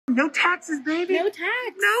No taxes, baby. No tax.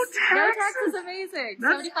 No taxes. No tax is amazing.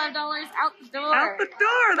 $75 out the door. Out the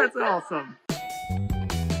door. That's awesome.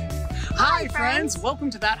 Hi friends, welcome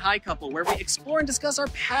to That High Couple, where we explore and discuss our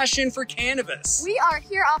passion for cannabis. We are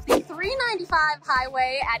here off the 395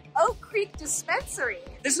 highway at Creek Dispensary.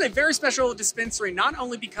 This is a very special dispensary, not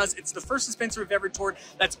only because it's the first dispensary we've ever toured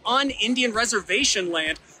that's on Indian reservation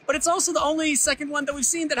land, but it's also the only second one that we've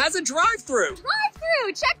seen that has a drive-thru.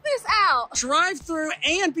 Drive-thru, check this out. Drive-thru,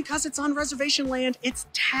 and because it's on reservation land, it's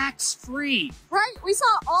tax-free. Right, we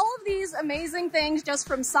saw all of these amazing things just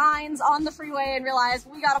from signs on the freeway and realized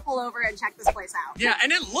we gotta pull over and check this place out. Yeah,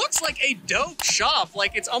 and it looks like a dope shop.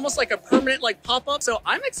 Like it's almost like a permanent pop-up, so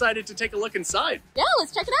I'm excited to take a look inside. Yeah,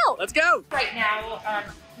 let's check it out. Let's go. Right now,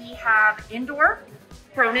 we have indoor,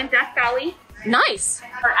 grown in Death Valley. Nice.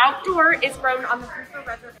 Our outdoor is grown on the Hoover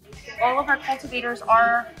Reservation. All of our cultivators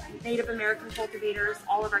are Native American cultivators.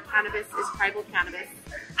 All of our cannabis is tribal cannabis.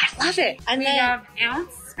 I love it. And we then have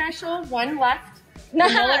ounce special, one left.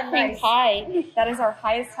 Vanilla cream pie. That is our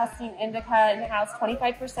highest testing indica, and it has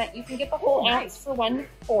 25%. You can get the whole ounce for $140.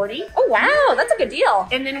 Oh wow, that's a good deal.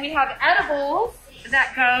 And then we have edibles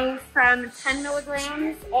that go from 10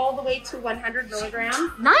 milligrams all the way to 100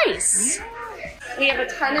 milligrams. Nice. We have a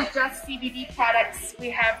ton of just CBD products.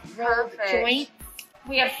 We have rolled joints.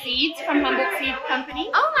 We have seeds from Humboldt Seed Company.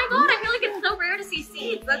 Oh my god, I feel like it's so rare to see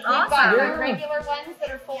seeds. That's We've got awesome. the regular ones that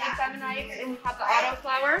are fully feminized, and we have the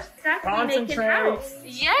autoflower stuff we make in-house.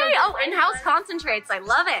 Yay! Oh, in-house concentrates. I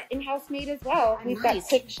love it. In-house made as well. We've got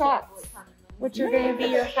 6 shots, which are going to be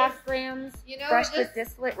your half grams, brushed with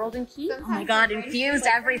distillate, rolled in key. Oh my god, infused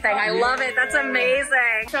everything. I love it. That's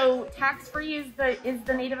amazing. So tax-free is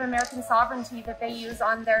the Native American sovereignty that they use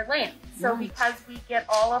on their land. So because we get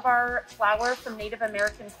all of our flower from Native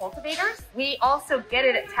American cultivators, we also get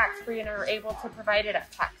it at tax-free and are able to provide it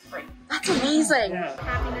at tax-free. That's amazing.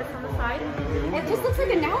 Happiness on the side. It just looks like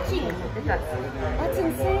a Nalgene. It does. That's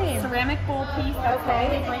insane. Ceramic bowl piece.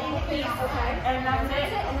 Okay. And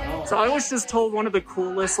that's it. So I was just told one of the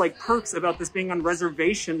coolest perks about this being on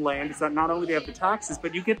reservation land is that not only do you have the taxes,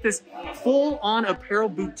 but you get this full-on apparel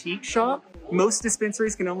boutique shop. Most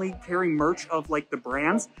dispensaries can only carry merch of the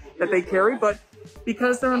brands that they carry, but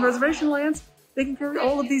because they're on reservation lands, they can carry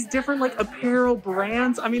all of these different apparel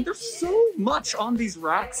brands. I mean, there's so much on these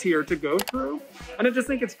racks here to go through. And I just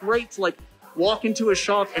think it's great to walk into a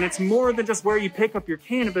shop and it's more than just where you pick up your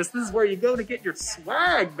cannabis. This is where you go to get your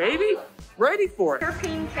swag, baby. Ready for it.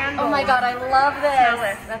 Terpene candle. Oh my god, I love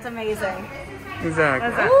this. That's amazing.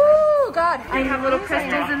 Exactly. Ooh, god. I have little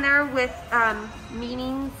crystals in there with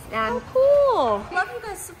meanings and cool. Love you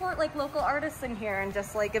guys support local artists in here and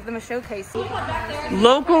just give them a showcase.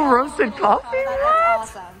 Local roasted coffee? That's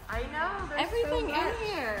awesome. I know. Everything in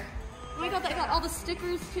here. Oh my god, they got all the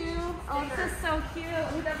stickers too. Oh, this is so cute.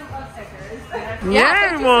 Who doesn't love stickers?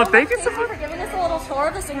 Yeah, thank you so much for giving us a little tour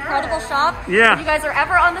of this incredible shop. Yeah. If you guys are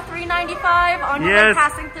ever on the 395 on your way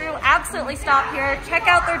passing through, absolutely stop here. Check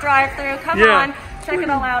out their drive-thru. Come on. Check it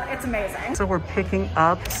all out. It's amazing. So we're picking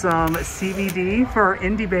up some CBD for our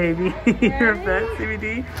indie baby here at Vet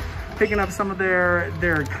CBD. Picking up some of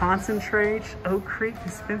their concentrate, Creek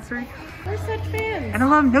Dispensary. We're such fans. And I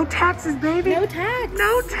love no taxes, baby. No tax.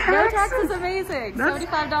 No taxes. No tax is amazing.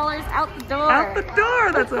 $75 out the door. Out the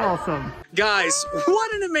door. That's awesome. Guys,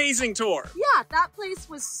 what an amazing tour. Yeah, that place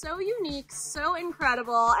was so unique, so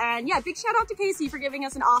incredible. And yeah, big shout out to Casey for giving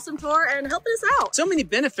us an awesome tour and helping us out. So many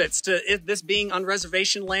benefits to this being on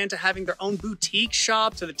reservation land, to having their own boutique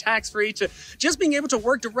shop, to the tax-free, to just being able to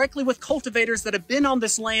work directly with cultivators that have been on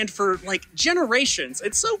this land for generations.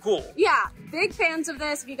 It's so cool. Yeah, big fans of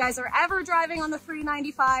this. If you guys are ever driving on the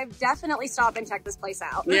 395, definitely stop and check this place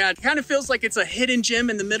out. Yeah, it kind of feels like it's a hidden gem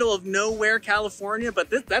in the middle of nowhere, California, but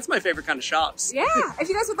that's my favorite kind of shops. Yeah, if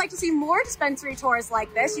you guys would like to see more dispensary tours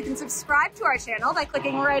like this, you can subscribe to our channel by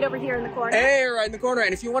clicking right over here in the corner. Hey, right in the corner.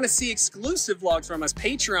 And if you want to see exclusive vlogs from us,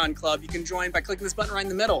 Patreon Club, you can join by clicking this button right in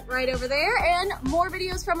the middle. Right over there, and more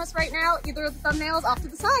videos from us right now, either of the thumbnails off to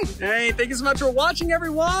the side. Hey, thank you so much for watching,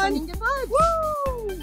 everyone. Sending good vibes. Woo!